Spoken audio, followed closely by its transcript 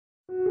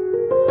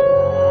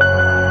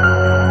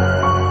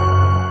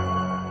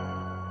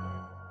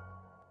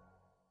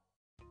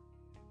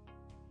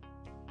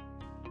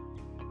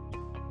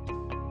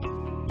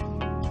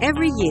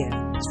Every year,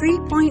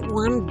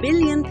 3.1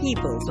 billion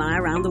people fly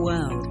around the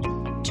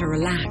world to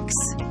relax,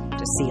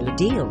 to seal a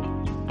deal,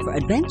 for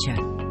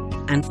adventure,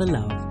 and for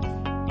love.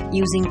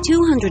 Using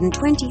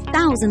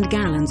 220,000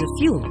 gallons of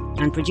fuel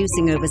and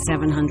producing over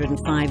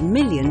 705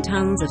 million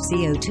tons of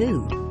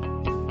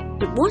CO2.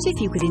 But what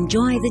if you could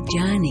enjoy the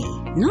journey,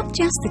 not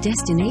just the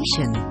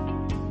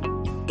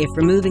destination? If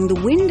removing the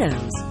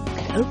windows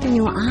could open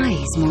your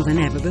eyes more than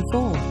ever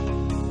before,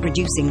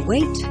 reducing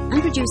weight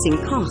and reducing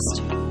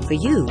cost for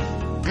you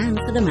and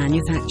for the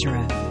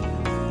manufacturer.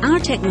 Our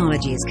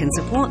technologies can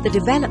support the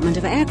development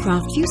of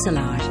aircraft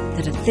fuselage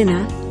that are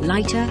thinner,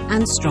 lighter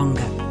and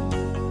stronger,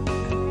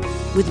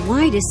 with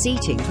wider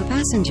seating for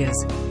passengers,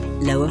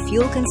 lower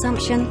fuel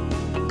consumption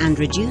and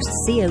reduced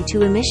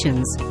CO2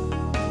 emissions.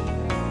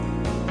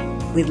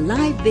 With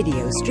live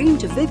video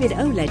streamed to vivid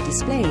OLED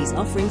displays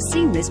offering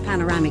seamless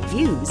panoramic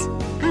views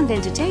and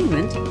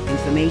entertainment,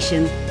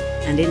 information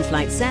and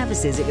in-flight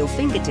services at your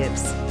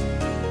fingertips.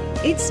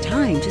 It's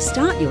time to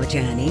start your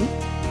journey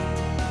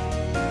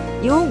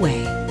your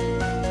way.